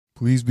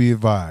Please be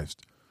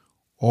advised,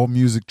 all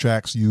music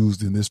tracks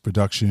used in this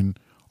production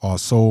are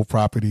sole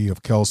property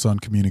of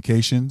Kelsunn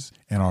Communications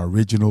and are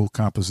original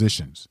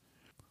compositions.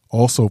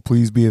 Also,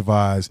 please be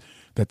advised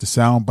that the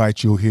sound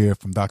bite you'll hear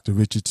from Dr.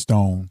 Richard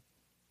Stone,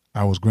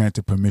 I was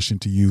granted permission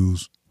to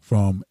use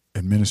from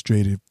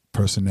administrative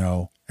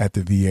personnel at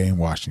the VA in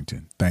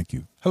Washington. Thank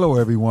you. Hello,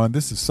 everyone.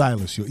 This is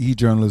Silas, your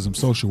e-journalism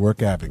social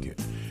work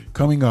advocate.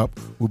 Coming up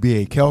will be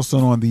a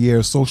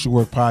Kelsunn-on-the-Air social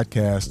work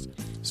podcast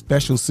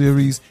special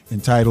series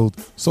entitled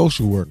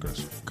Social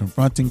Workers,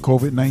 Confronting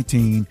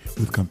COVID-19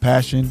 with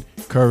Compassion,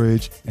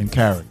 Courage, and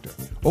Character.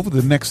 Over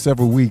the next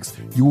several weeks,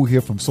 you will hear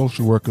from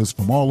social workers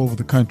from all over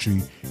the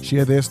country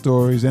share their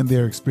stories and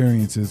their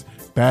experiences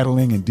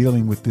battling and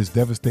dealing with this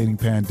devastating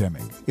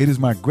pandemic. It is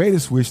my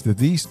greatest wish that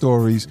these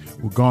stories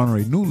will garner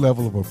a new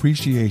level of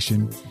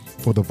appreciation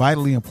for the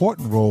vitally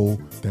important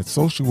role that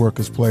social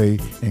workers play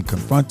in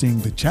confronting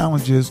the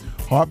challenges,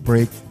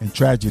 heartbreak, and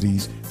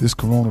tragedies this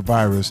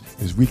coronavirus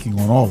is wreaking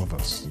on all of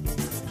us.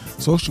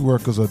 Social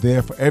workers are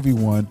there for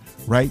everyone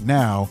right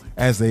now,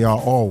 as they are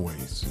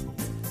always.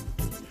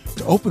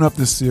 To open up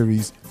this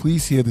series,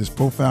 please hear this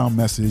profound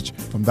message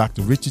from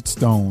Dr. Richard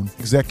Stone,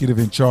 executive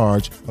in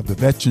charge of the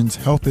Veterans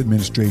Health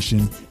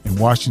Administration in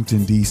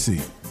Washington, D.C.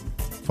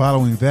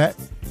 Following that,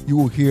 you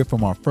will hear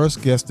from our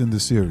first guest in the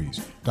series,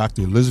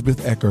 Dr.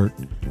 Elizabeth Eckhardt,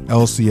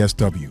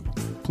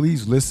 LCSW.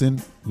 Please listen,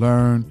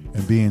 learn,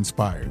 and be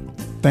inspired.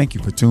 Thank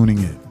you for tuning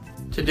in.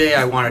 Today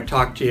I want to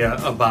talk to you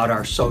about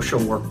our social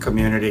work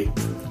community.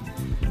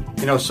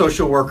 You know,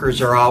 social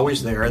workers are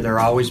always there. They're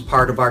always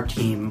part of our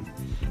team,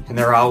 and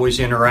they're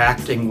always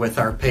interacting with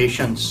our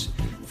patients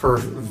for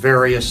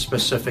various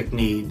specific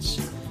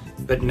needs.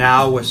 But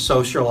now with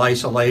social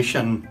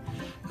isolation,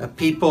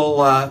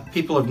 people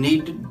have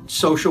needed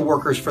social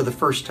workers for the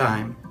first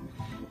time.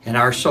 And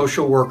our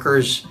social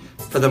workers,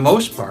 for the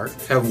most part,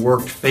 have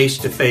worked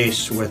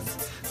face-to-face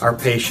with our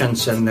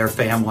patients and their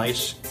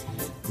families.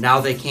 Now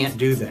they can't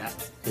do that.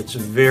 It's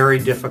very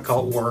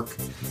difficult work,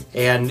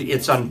 and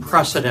it's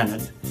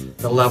unprecedented,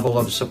 the level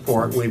of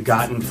support we've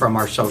gotten from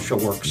our social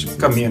work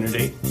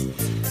community.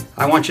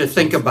 I want you to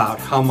think about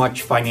how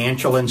much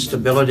financial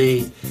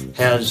instability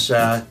has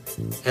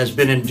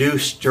been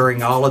induced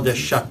during all of this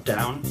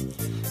shutdown.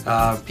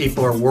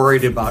 People are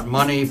worried about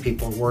money,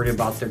 people are worried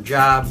about their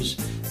jobs,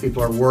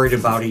 people are worried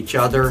about each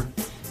other,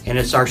 and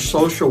it's our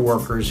social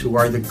workers who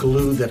are the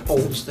glue that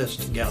holds this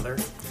together.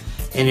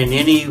 And in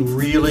any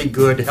really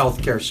good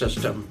healthcare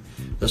system,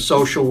 the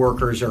social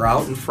workers are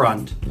out in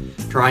front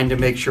trying to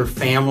make sure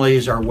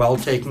families are well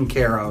taken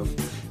care of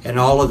and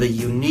all of the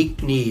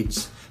unique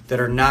needs that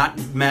are not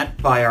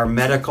met by our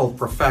medical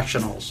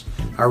professionals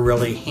are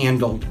really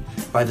handled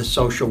by the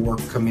social work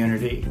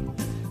community.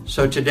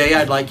 So today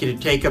I'd like you to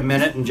take a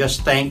minute and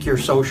just thank your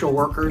social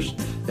workers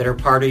that are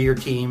part of your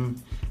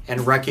team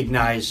and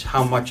recognize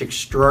how much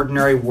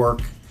extraordinary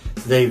work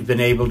they've been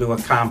able to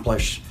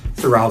accomplish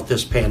throughout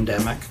this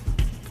pandemic.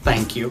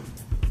 Thank you.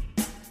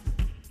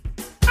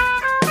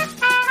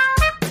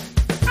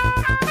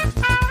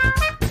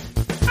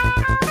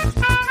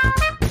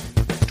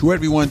 To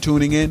everyone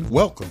tuning in,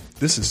 welcome.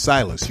 This is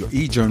Silas, your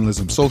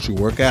e-journalism social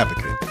work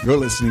advocate. You're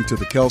listening to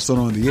the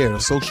Kelsunn-on-the-Air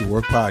social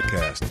work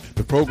podcast,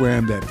 the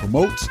program that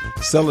promotes,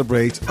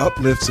 celebrates,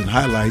 uplifts, and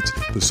highlights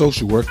the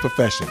social work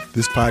profession.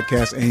 This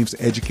podcast aims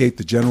to educate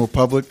the general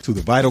public to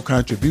the vital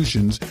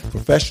contributions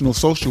professional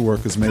social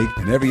workers make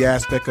in every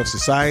aspect of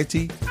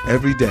society,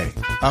 every day.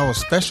 Our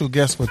special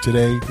guest for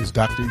today is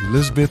Dr.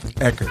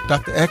 Elizabeth Eckhardt.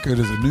 Dr. Eckhardt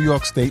is a New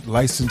York State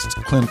licensed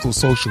clinical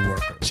social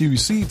worker. She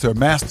received her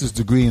master's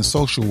degree in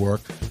social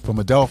work from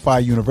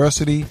Adelphi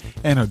University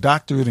and her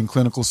doctorate in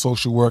clinical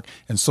social work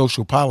and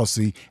social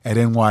policy at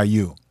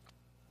NYU.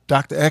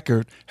 Dr.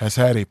 Eckhardt has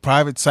had a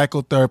private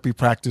psychotherapy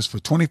practice for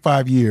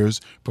 25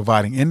 years,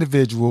 providing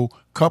individual,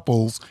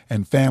 couples,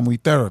 and family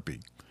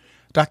therapy.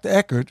 Dr.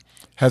 Eckhardt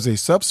has a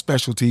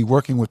subspecialty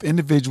working with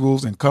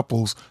individuals and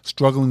couples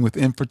struggling with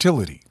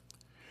infertility.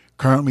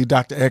 Currently,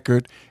 Dr.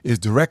 Eckhardt is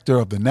director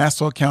of the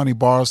Nassau County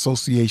Bar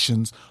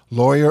Association's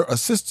Lawyer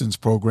Assistance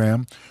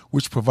Program,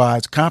 which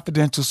provides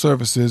confidential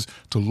services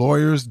to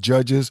lawyers,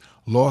 judges,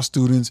 law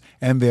students,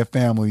 and their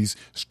families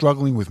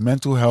struggling with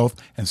mental health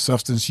and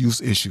substance use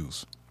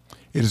issues.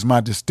 It is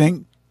my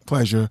distinct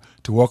pleasure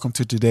to welcome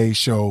to today's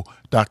show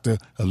Dr.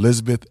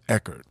 Elizabeth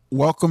Eckhardt.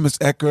 Welcome, Ms.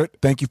 Eckhardt.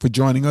 Thank you for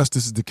joining us.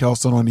 This is the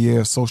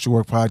Kelsunn-on-the-Air social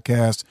work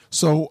podcast.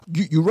 So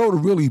you wrote a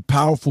really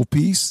powerful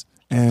piece.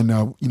 And,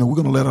 we're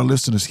going to let our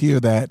listeners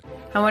hear that.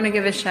 I want to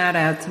give a shout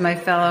out to my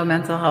fellow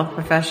mental health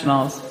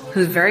professionals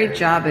whose very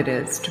job it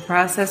is to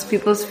process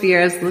people's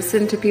fears,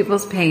 listen to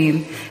people's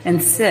pain,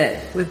 and sit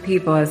with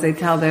people as they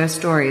tell their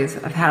stories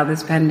of how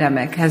this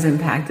pandemic has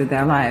impacted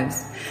their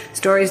lives.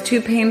 Stories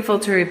too painful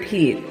to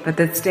repeat, but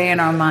that stay in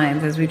our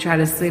minds as we try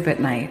to sleep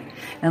at night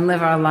and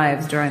live our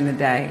lives during the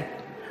day.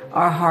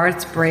 Our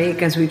hearts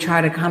break as we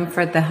try to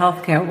comfort the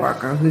healthcare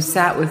worker who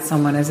sat with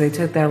someone as they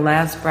took their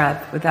last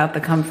breath without the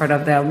comfort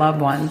of their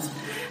loved ones,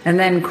 and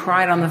then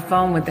cried on the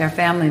phone with their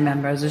family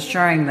members,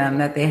 assuring them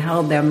that they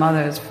held their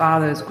mother's,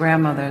 father's,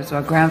 grandmother's,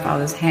 or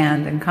grandfather's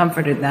hand and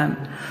comforted them.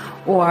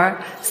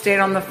 or stayed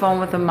on the phone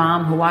with a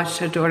mom who watched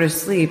her daughter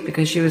sleep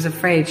because she was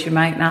afraid she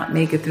might not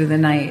make it through the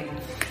night.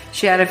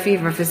 She had a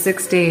fever for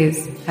 6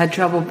 days, had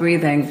trouble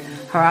breathing.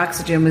 Her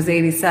oxygen was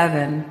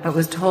 87, but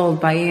was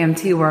told by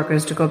EMT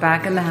workers to go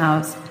back in the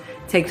house,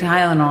 take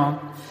Tylenol,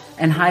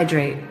 and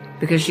hydrate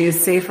because she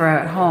is safer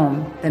at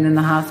home than in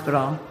the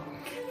hospital.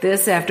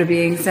 This after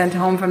being sent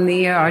home from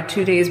the ER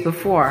 2 days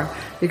before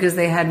because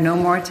they had no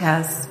more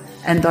tests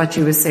and thought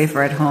she was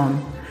safer at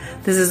home.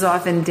 This is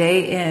often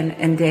day in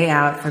and day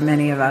out for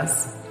many of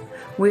us.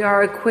 We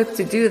are equipped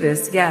to do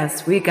this.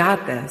 Yes, we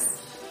got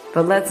this.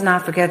 But let's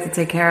not forget to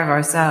take care of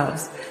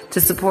ourselves,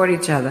 to support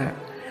each other.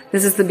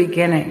 This is the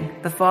beginning.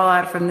 The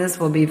fallout from this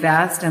will be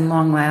vast and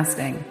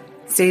long-lasting.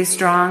 Stay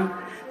strong,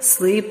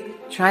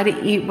 sleep, try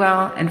to eat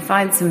well, and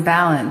find some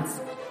balance.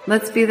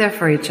 Let's be there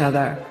for each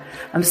other.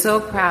 I'm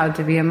so proud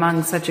to be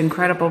among such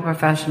incredible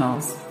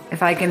professionals.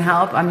 If I can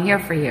help, I'm here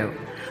for you.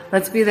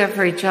 Let's be there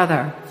for each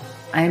other.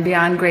 I am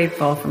beyond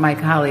grateful for my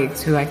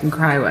colleagues who I can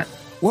cry with.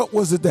 What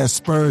was it that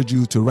spurred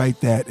you to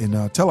write that?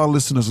 And tell our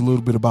listeners a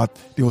little bit about,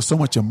 there was so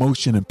much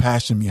emotion and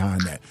passion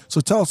behind that.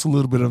 So tell us a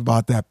little bit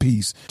about that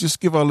piece.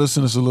 Just give our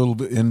listeners a little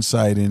bit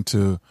insight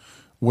into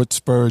what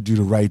spurred you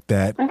to write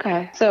that.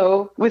 Okay.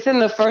 So within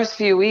the first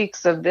few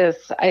weeks of this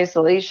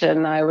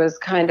isolation, I was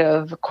kind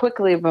of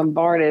quickly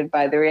bombarded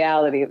by the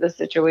reality of the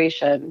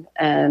situation.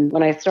 And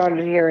when I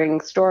started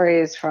hearing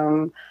stories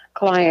from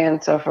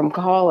clients or from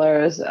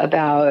callers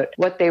about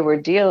what they were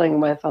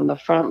dealing with on the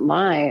front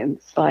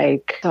lines,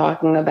 like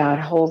talking about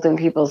holding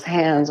people's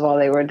hands while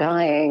they were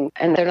dying,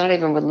 and they're not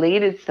even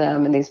related to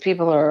them, and these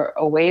people are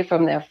away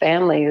from their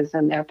families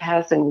and they're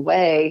passing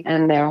away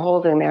and they're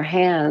holding their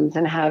hands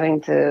and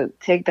having to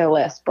take their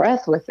last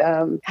breath with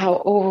them,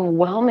 how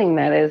overwhelming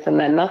that is, and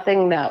that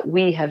nothing that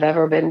we have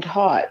ever been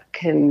taught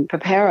can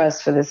prepare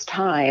us for this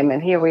time.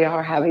 And here we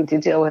are having to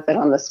deal with it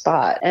on the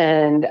spot.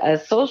 And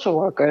as social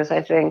workers,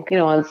 I think,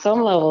 on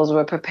some levels,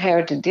 we're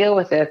prepared to deal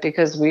with it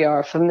because we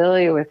are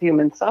familiar with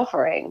human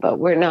suffering, but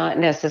we're not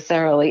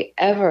necessarily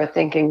ever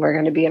thinking we're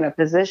going to be in a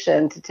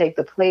position to take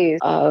the place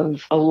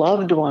of a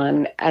loved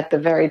one at the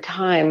very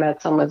time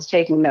that someone's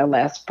taking their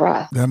last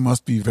breath. That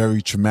must be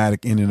very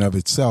traumatic in and of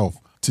itself,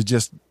 to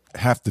just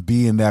have to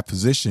be in that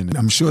position.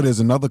 I'm sure there's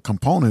another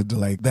component,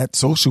 like that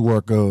social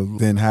worker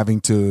then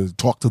having to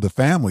talk to the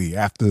family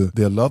after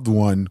their loved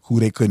one who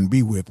they couldn't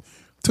be with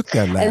took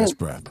that last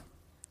breath.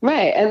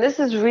 Right. And this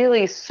is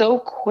really so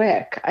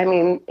quick. I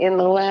mean, in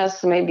the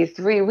last maybe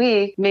 3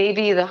 weeks,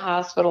 maybe the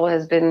hospital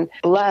has been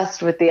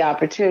blessed with the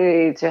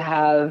opportunity to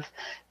have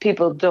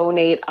people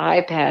donate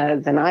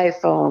iPads and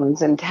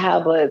iPhones and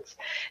tablets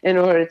in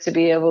order to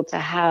be able to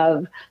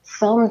have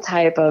some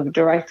type of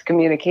direct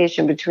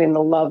communication between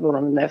the loved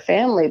one and their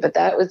family. But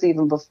that was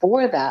even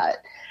before that.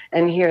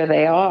 And here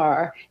they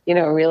are,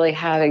 really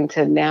having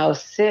to now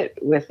sit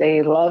with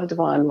a loved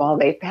one while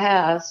they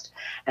passed,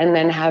 and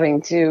then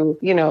having to,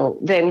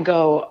 then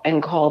go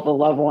and call the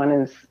loved one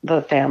and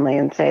the family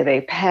and say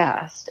they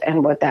passed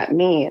and what that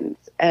means.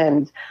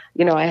 And,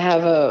 I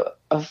have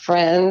a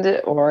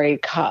friend or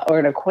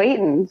an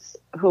acquaintance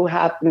who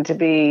happened to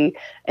be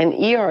an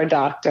ER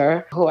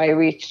doctor who I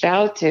reached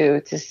out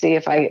to see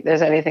if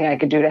there's anything I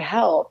could do to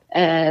help.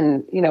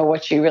 And,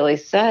 what she really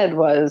said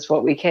was,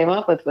 what we came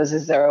up with was,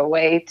 is there a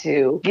way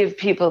to give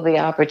people the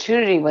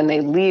opportunity when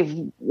they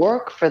leave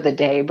work for the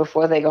day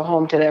before they go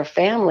home to their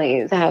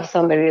families to have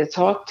somebody to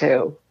talk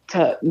to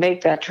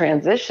make that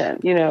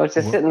transition, to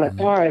sit in the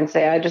car and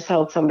say, I just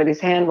held somebody's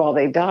hand while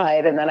they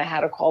died. And then I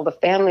had to call the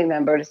family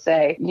member to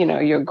say,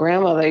 your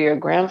grandmother, your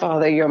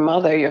grandfather, your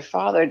mother, your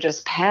father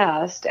just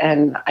passed.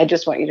 And I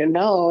just want you to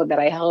know that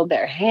I held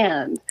their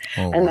hand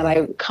and that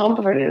I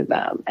comforted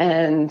them.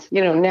 And,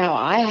 now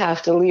I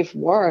have to leave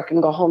work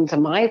and go home to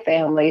my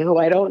family, who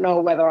I don't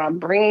know whether I'm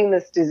bringing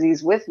this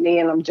disease with me,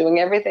 and I'm doing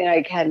everything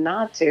I can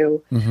not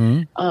to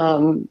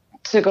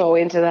go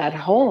into that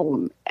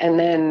home. And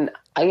then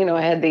I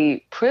had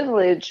the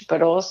privilege,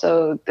 but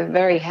also the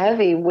very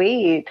heavy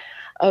weight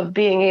of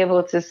being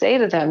able to say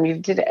to them, you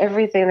did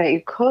everything that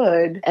you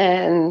could,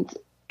 and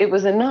it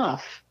was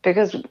enough.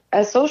 Because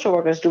as social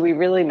workers, do we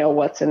really know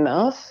what's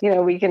enough?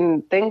 We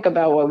can think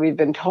about what we've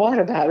been taught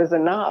about is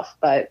enough,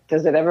 but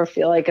does it ever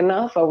feel like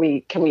enough?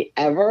 Can we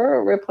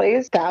ever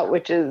replace that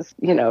which is,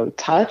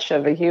 touch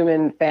of a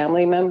human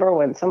family member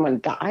when someone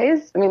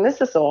dies? I mean,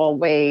 this is all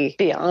way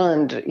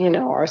beyond,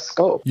 our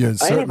scope,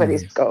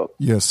 anybody's scope.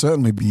 Yeah,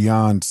 certainly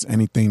beyond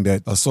anything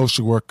that a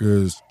social worker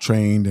is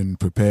trained and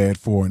prepared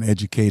for and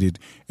educated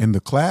in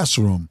the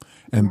classroom.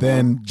 And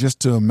then just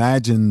to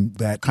imagine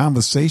that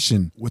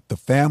conversation with the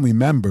family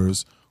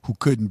members who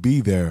couldn't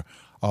be there,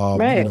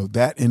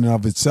 that in and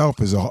of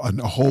itself is a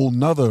whole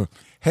nother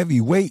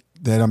heavy weight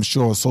that I'm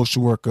sure a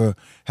social worker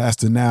has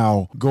to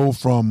now go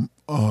from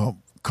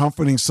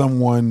comforting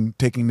someone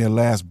taking their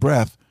last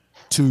breath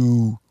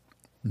to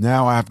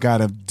now I've got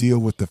to deal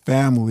with the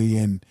family.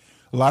 And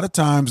a lot of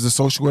times the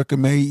social worker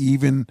may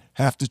even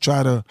have to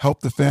try to help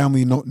the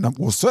family,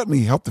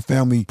 certainly help the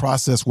family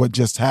process what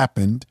just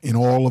happened in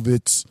all of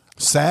its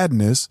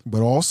sadness,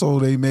 but also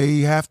they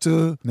may have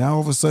to now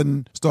all of a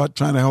sudden start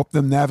trying to help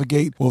them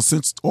navigate, well,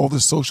 since all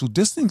this social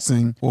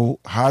distancing, well,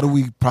 how do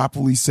we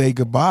properly say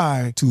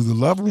goodbye to the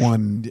loved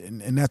one?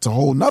 And that's a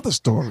whole nother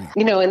story.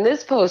 And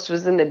this post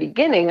was in the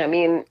beginning. I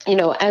mean,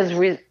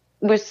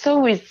 we're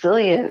so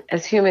resilient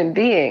as human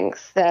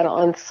beings that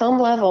on some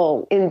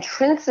level,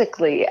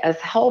 intrinsically as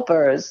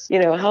helpers,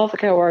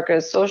 healthcare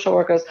workers, social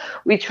workers,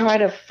 we try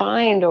to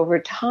find over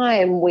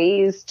time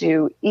ways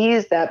to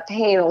ease that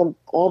pain,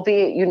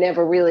 albeit you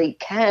never really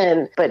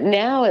can. But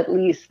now at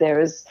least there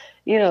is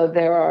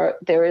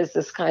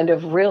this kind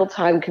of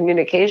real-time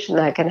communication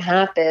that can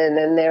happen.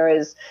 And there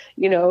is,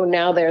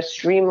 now they're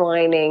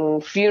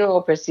streamlining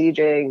funeral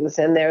proceedings,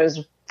 and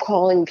there's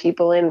calling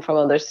people in from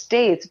other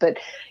states. But,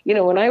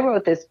 when I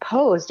wrote this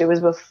post, it was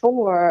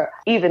before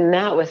even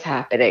that was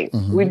happening.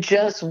 Mm-hmm. We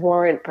just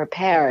weren't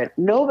prepared.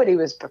 Nobody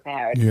was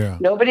prepared. Yeah.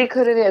 Nobody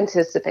could have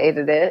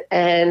anticipated it.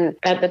 And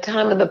at the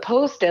time of the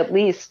post, at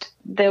least,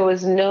 there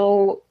was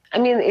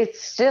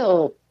it's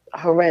still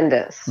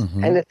horrendous.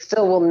 Mm-hmm. And it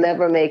still will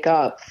never make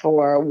up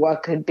for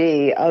what could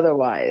be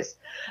otherwise.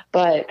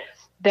 But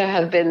there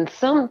have been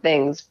some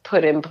things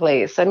put in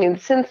place.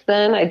 Since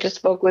then, I just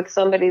spoke with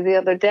somebody the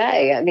other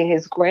day.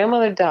 His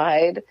grandmother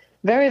died,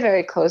 very,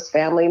 very close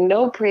family,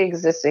 no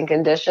pre-existing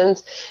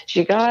conditions.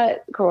 She got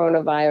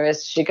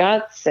coronavirus. She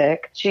got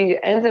sick. She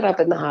ended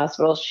up in the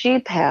hospital. She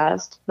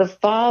passed. The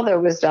father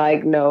was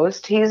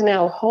diagnosed. He's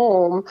now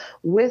home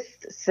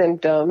with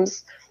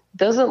symptoms.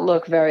 Doesn't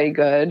look very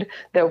good.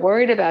 They're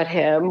worried about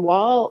him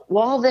while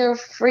they're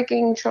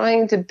freaking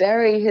trying to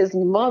bury his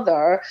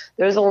mother.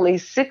 There's only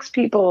 6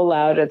 people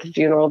allowed at the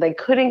funeral. They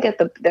couldn't get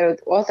they're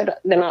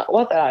not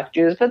Orthodox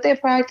Jews, but they're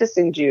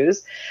practicing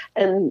Jews.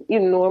 And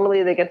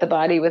normally they get the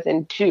body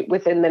within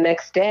the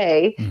next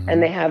day, mm-hmm.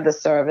 and they have the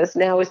service.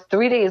 Now it's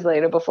 3 days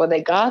later before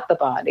they got the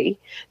body.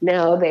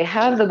 Now they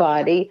have the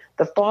body.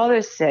 The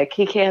father's sick.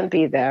 He can't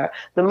be there.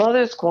 The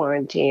mother's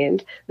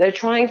quarantined. They're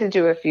trying to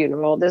do a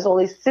funeral. There's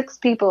only 6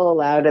 people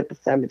allowed at the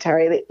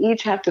cemetery. They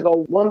each have to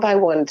go one by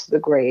one to the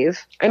grave.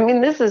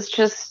 This is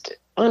just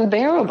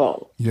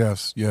unbearable.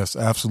 Yes,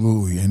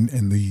 absolutely.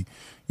 And the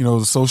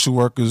the social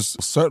workers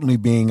certainly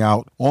being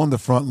out on the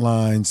front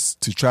lines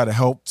to try to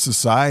help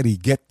society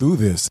get through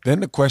this.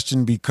 Then the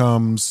question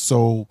becomes,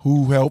 so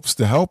who helps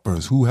the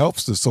helpers? Who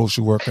helps the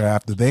social worker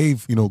after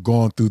they've,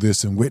 gone through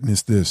this and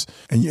witnessed this?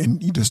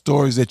 And the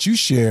stories that you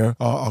share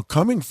are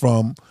coming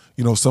from,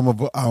 some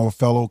of our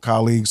fellow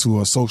colleagues who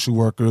are social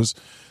workers.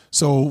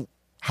 So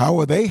how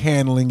are they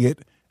handling it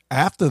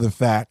after the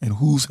fact, and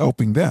who's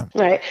helping them?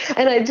 Right.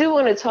 And I do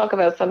want to talk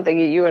about something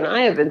that you and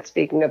I have been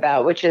speaking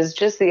about, which is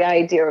just the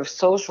idea of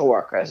social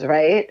workers,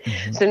 right?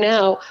 Mm-hmm. So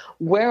now,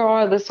 where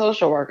are the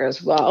social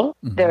workers? Well,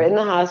 mm-hmm. they're in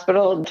the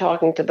hospital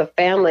talking to the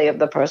family of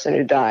the person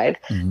who died.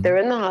 Mm-hmm. They're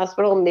in the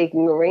hospital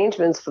making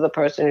arrangements for the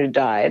person who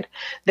died.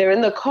 They're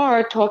in the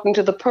car talking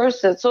to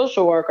the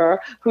social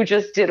worker who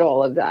just did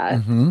all of that.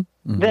 Mm-hmm.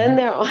 Mm-hmm.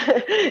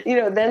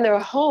 Then they're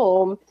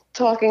home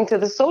talking to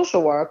the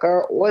social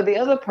worker or the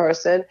other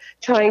person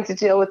trying to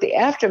deal with the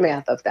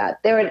aftermath of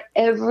that. They're at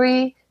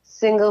every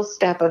single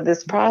step of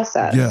this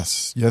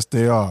process. Yes,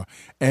 they are.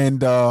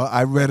 And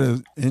I read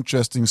an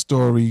interesting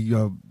story,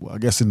 I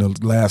guess in the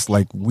last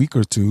week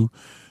or two,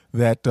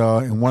 that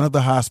in one of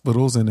the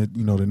hospitals, and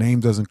the name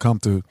doesn't come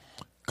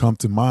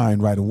to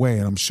mind right away,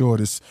 and I'm sure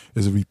this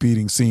is a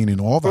repeating scene in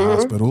all the mm-hmm.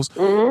 hospitals,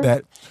 mm-hmm.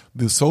 that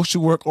the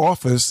social work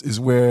office is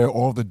where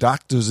all the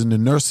doctors and the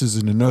nurses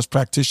and the nurse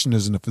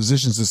practitioners and the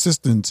physician's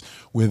assistants,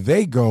 where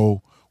they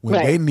go when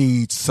right. they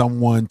need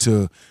someone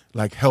to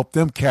help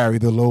them carry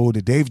the load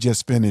that they've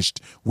just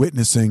finished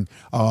witnessing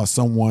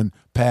someone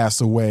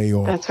pass away,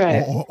 or, That's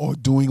right. or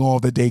doing all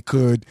that they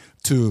could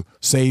to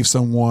save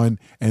someone,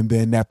 and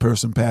then that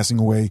person passing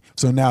away.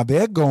 So now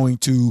they're going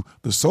to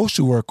the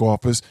social work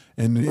office,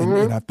 and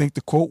I think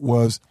the quote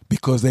was,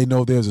 because they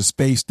know there's a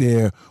space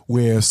there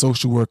where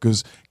social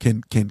workers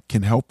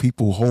can help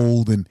people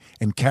hold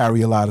and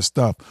carry a lot of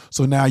stuff.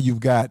 So now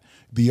you've got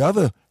the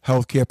other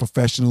healthcare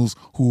professionals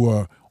who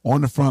are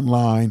on the front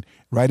line,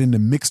 right in the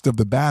midst of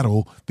the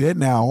battle. They're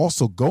now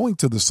also going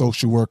to the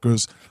social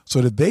workers so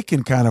that they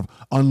can kind of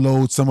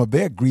unload some of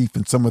their grief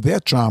and some of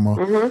their trauma.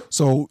 Mm-hmm.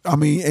 So,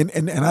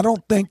 and I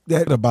don't think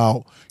that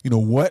about,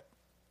 what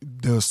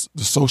the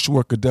social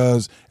worker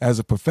does as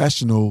a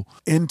professional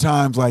in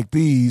times like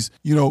these,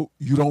 you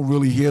don't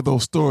really hear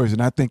those stories.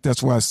 And I think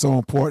that's why it's so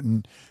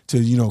important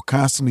to,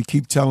 constantly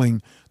keep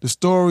telling the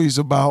stories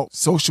about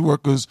social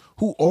workers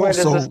who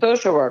also... Where does the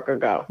social worker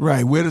go?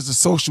 Right. Where does the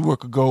social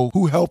worker go?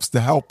 Who helps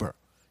the helper?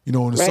 And the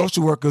right.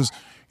 social workers,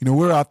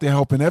 we're out there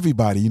helping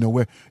everybody,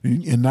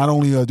 and not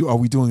only are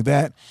we doing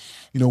that,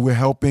 we're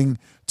helping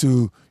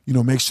to,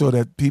 make sure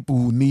that people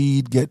who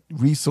need get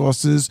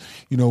resources.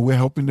 We're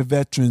helping the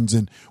veterans.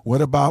 And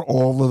what about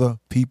all of the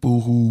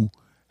people who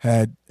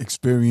had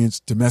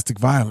experienced domestic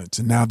violence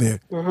and now they're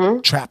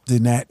mm-hmm. trapped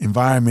in that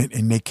environment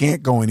and they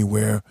can't go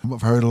anywhere?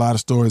 I've heard a lot of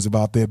stories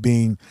about there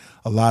being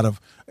a lot of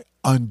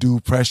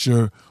undue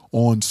pressure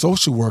on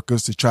social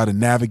workers to try to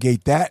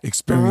navigate that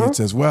experience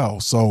as well.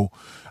 So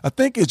I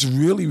think it's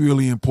really,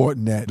 really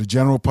important that the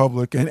general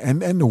public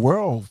and the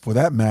world, for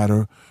that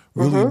matter,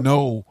 really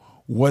know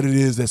what it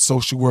is that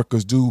social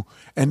workers do.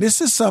 And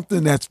this is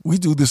something that we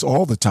do this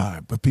all the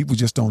time, but people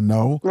just don't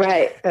know.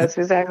 Right. That's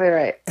exactly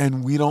right.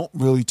 And we don't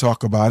really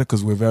talk about it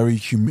because we're very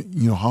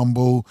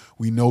humble.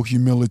 We know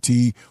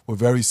humility. We're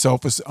very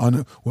selfish.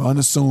 We're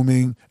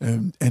unassuming.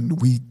 And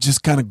we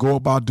just kind of go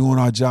about doing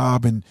our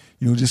job and,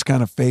 just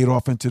kind of fade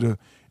off into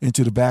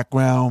the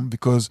background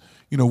because,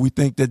 we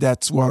think that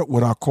that's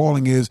what our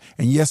calling is.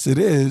 And yes, it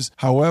is.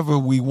 However,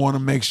 we want to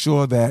make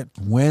sure that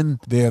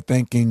when they're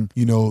thanking,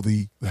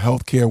 the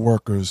healthcare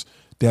workers,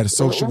 that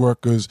social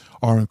workers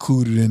are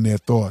included in their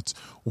thoughts.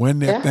 When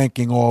they're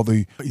thanking all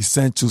the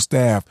essential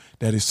staff,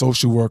 that a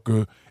social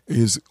worker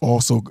is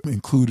also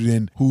included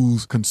in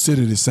who's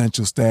considered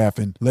essential staff.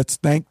 And let's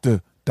thank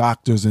the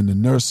doctors and the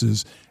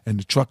nurses and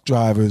the truck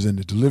drivers and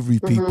the delivery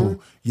people,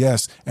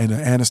 yes, and the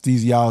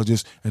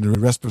anesthesiologists and the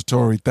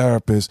respiratory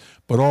therapists,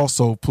 but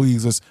also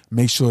please let's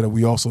make sure that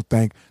we also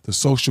thank the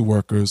social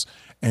workers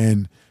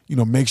and,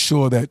 make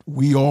sure that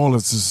we all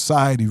as a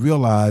society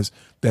realize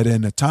that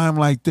in a time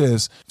like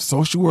this,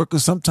 social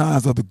workers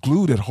sometimes are the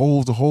glue that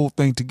holds the whole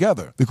thing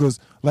together. Because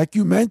like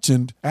you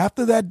mentioned,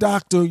 after that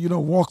doctor,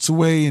 walks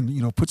away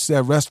and, puts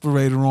that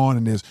respirator on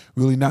and there's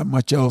really not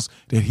much else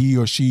that he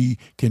or she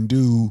can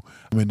do,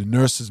 when the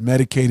nurse has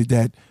medicated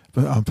that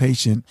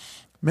patient,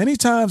 many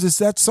times it's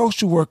that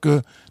social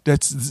worker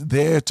that's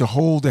there to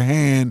hold a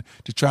hand,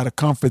 to try to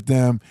comfort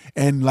them.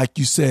 And like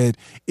you said,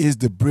 is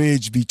the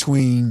bridge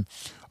between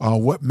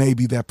what may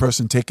be that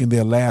person taking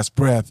their last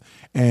breath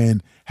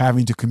and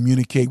having to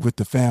communicate with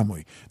the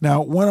family.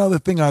 Now, one other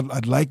thing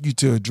I'd like you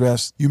to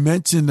address, you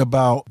mentioned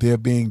about there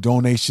being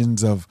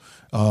donations of,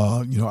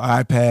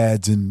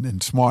 iPads and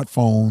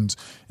smartphones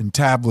and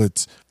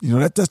tablets.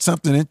 That's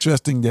something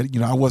interesting that,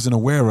 I wasn't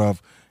aware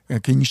of.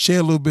 Can you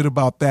share a little bit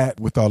about that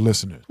with our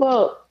listeners?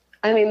 Well,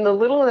 the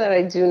little that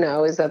I do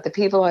know is that the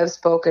people I've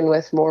spoken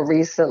with more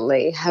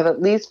recently have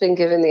at least been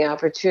given the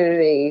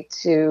opportunity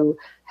to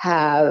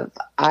have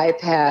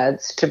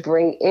iPads to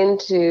bring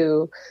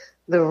into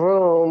the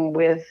room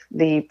with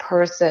the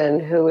person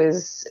who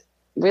is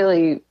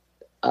really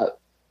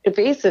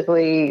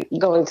basically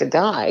going to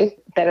die,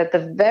 that at the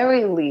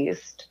very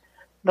least,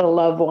 the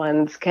loved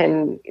ones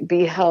can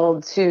be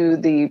held to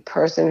the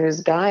person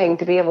who's dying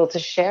to be able to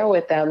share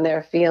with them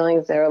their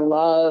feelings, their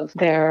love,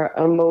 their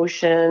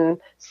emotion,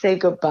 say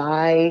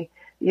goodbye,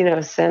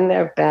 send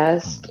their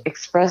best,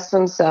 express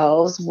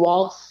themselves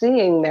while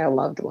seeing their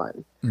loved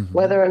one.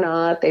 Whether or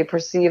not they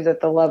perceive that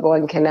the loved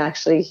one can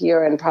actually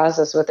hear and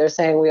process what they're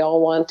saying, we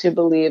all want to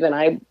believe, and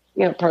I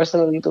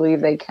personally believe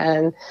they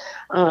can,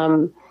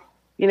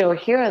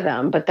 hear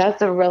them. But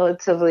that's a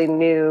relatively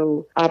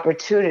new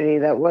opportunity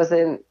that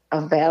wasn't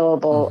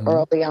available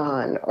early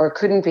on or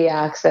couldn't be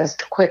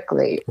accessed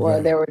quickly,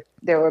 or there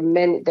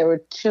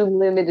were too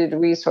limited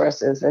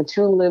resources and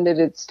too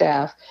limited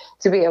staff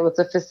to be able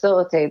to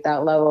facilitate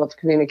that level of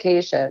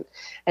communication.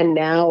 And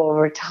now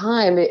over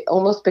time, it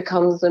almost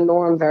becomes the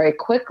norm very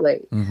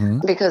quickly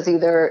because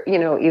either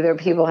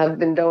people have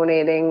been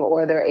donating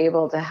or they're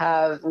able to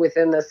have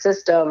within the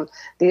system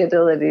the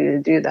ability to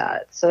do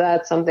that. So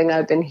that's something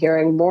I've been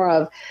hearing more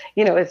of.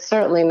 It's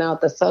certainly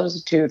not the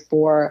substitute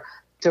for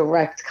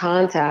direct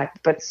contact,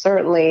 but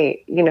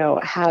certainly,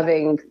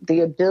 having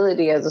the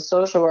ability as a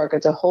social worker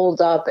to hold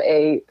up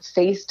a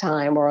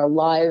FaceTime or a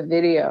live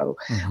video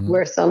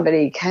where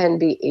somebody can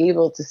be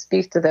able to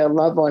speak to their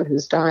loved one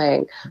who's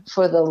dying.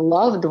 For the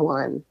loved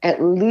one,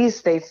 at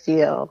least they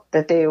feel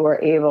that they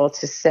were able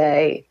to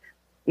say,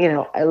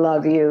 I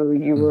love you.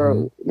 You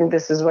were,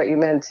 this is what you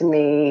meant to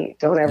me.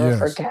 Don't ever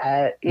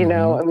forget,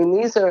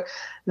 these are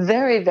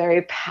very,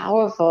 very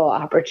powerful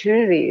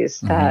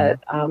opportunities that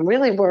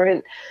really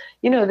weren't,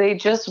 they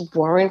just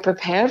weren't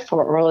prepared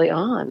for early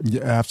on.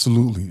 Yeah,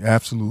 absolutely.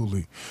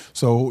 Absolutely.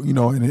 So,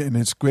 and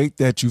it's great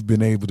that you've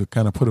been able to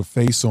kind of put a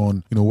face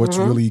on, what's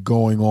really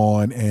going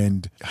on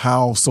and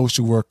how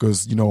social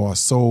workers, are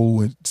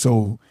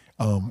so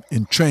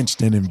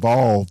entrenched and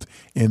involved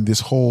in this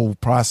whole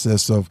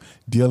process of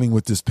dealing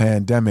with this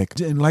pandemic.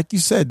 And like you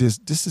said,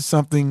 this is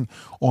something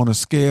on a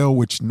scale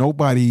which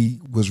nobody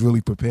was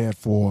really prepared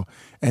for.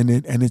 And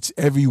it's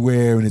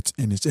everywhere and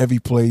it's every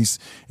place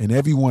and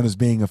everyone is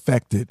being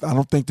affected. I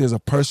don't think there's a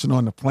person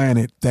on the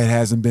planet that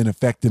hasn't been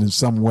affected in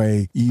some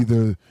way.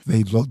 Either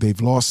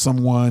they've lost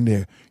someone,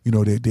 they're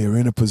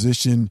in a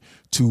position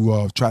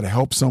to try to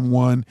help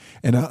someone.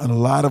 And a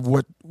lot of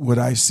what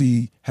I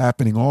see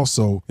happening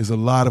also is a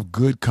lot of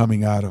good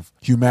coming out of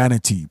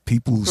humanity,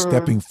 people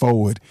stepping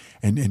forward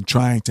and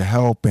trying to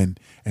help and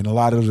a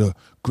lot of the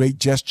great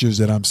gestures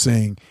that I'm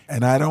seeing.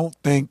 And I don't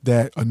think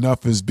that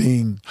enough is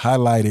being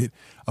highlighted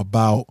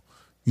about,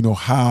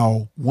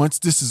 how once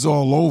this is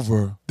all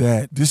over,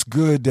 that this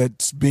good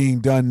that's being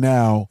done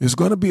now is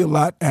going to be a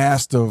lot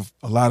asked of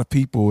a lot of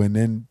people. And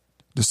then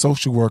the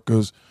social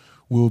workers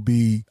will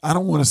be, I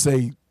don't want to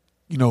say,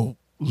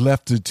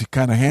 left to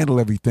kind of handle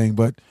everything,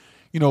 but,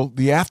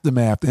 the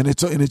aftermath. And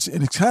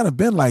it's kind of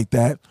been like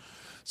that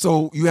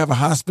So you have a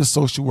hospice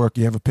social worker,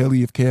 you have a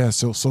palliative care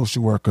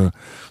social worker,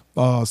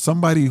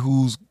 somebody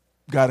who's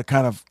got to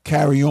kind of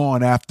carry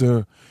on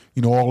after,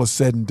 all is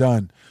said and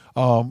done.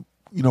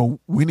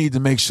 We need to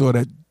make sure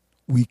that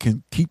we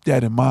can keep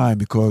that in mind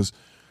because,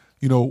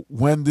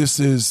 when this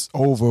is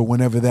over,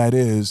 whenever that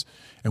is,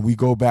 and we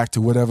go back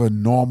to whatever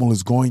normal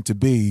is going to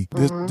be,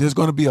 there's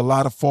going to be a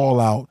lot of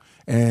fallout.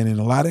 And in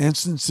a lot of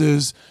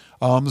instances,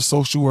 the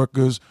social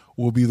workers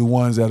will be the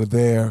ones that are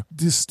there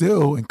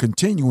still and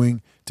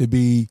continuing to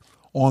be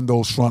on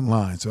those front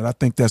lines. So I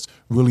think that's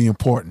really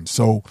important.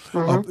 So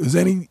is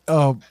there any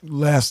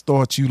last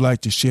thoughts you'd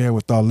like to share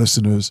with our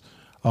listeners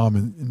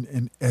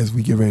and as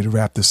we get ready to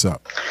wrap this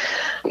up?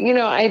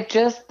 I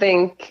just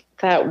think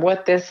that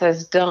what this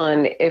has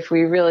done, if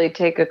we really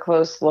take a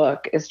close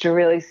look, is to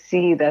really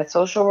see that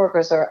social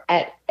workers are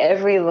at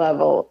every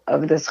level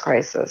of this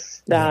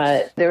crisis,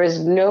 that there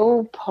is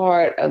no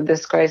part of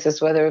this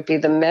crisis, whether it be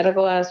the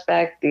medical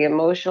aspect, the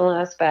emotional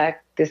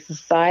aspect, the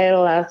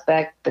societal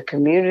aspect, the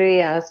community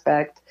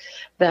aspect,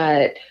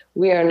 that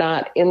we are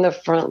not in the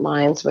front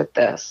lines with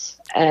this.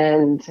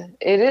 And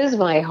it is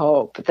my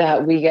hope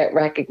that we get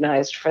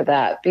recognized for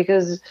that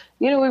because,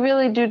 we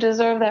really do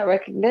deserve that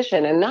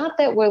recognition. And not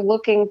that we're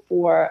looking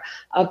for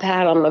a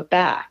pat on the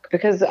back,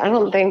 because I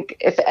don't think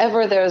if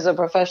ever there's a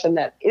profession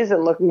that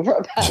isn't looking for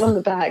a pat on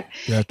the back,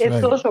 it's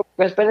social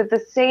workers. But at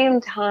the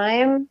same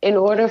time, in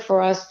order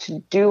for us to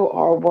do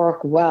our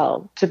work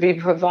well, to be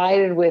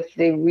provided with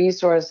the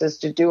resources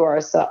to do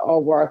our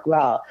work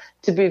well,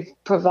 to be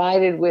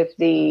provided with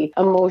the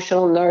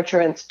emotional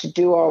nurturance to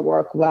do our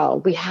work well,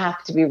 we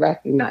have to be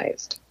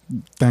recognized.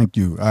 Thank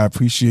you. I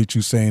appreciate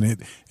you saying it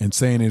and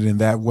saying it in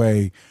that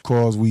way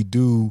because we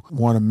do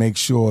want to make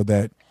sure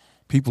that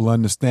people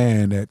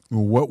understand that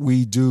what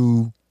we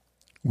do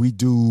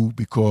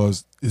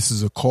because this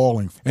is a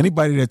calling.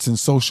 Anybody that's in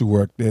social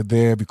work, they're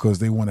there because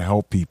they want to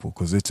help people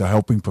because it's a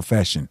helping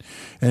profession.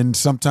 And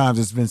sometimes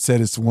it's been said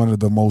it's one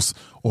of the most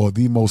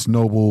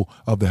noble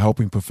of the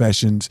helping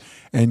professions.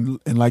 And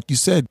like you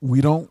said,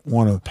 we don't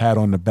want to pat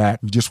on the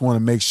back. We just want to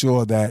make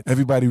sure that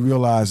everybody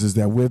realizes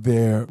that we're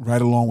there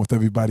right along with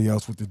everybody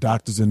else, with the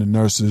doctors and the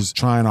nurses,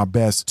 trying our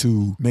best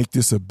to make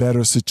this a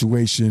better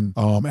situation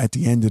at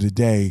the end of the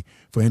day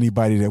for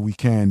anybody that we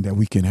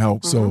can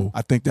help. So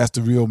I think that's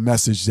the real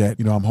message that,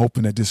 I'm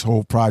hoping that this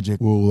whole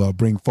project will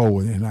bring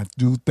forward. And I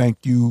do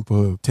thank you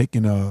for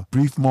taking a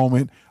brief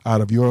moment out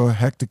of your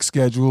hectic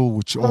schedule,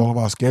 which all of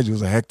our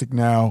schedules are hectic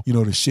now,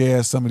 to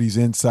share some of these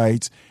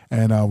insights.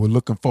 And we're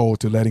looking forward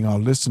to letting our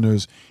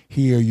listeners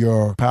hear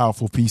your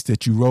powerful piece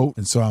that you wrote.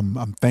 And so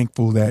I'm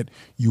thankful that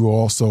you were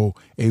also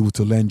able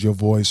to lend your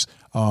voice.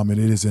 And it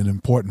is an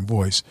important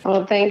voice.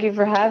 Well, thank you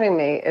for having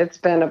me. It's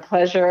been a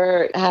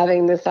pleasure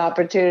having this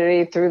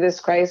opportunity through this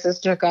crisis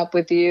to hook up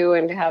with you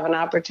and to have an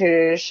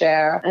opportunity to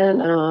share.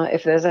 And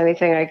if there's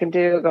anything I can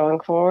do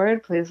going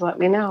forward, please let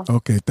me know.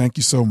 Okay, thank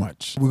you so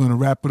much. We're going to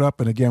wrap it up.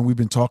 And again, we've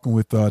been talking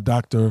with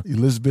Dr.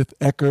 Elizabeth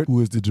Eckhardt,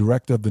 who is the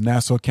director of the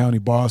Nassau County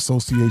Bar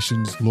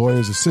Association's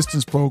Lawyers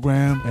Assistance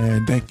Program.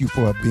 And thank you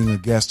for being a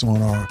guest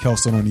on our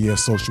Kelsunn-on-the-Air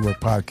Social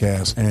Work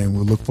podcast. And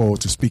we'll look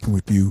forward to speaking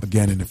with you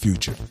again in the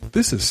future.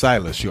 This is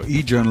Silas, your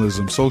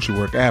e-journalism social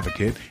work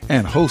advocate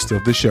and host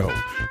of the show.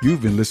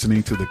 You've been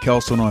listening to the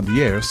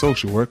Kelsunn-on-the-Air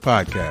Social Work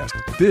Podcast.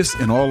 This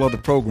and all other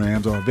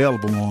programs are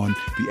available on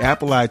the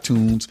Apple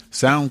iTunes,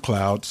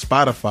 SoundCloud,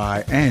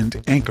 Spotify,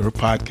 and Anchor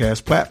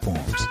podcast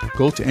platforms.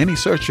 Go to any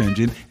search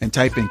engine and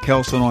type in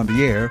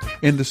Kelsunn-on-the-Air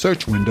in the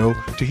search window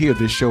to hear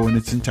this show in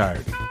its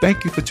entirety.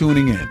 Thank you for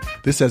tuning in.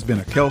 This has been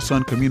a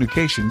Kelsunn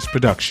Communications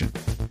production.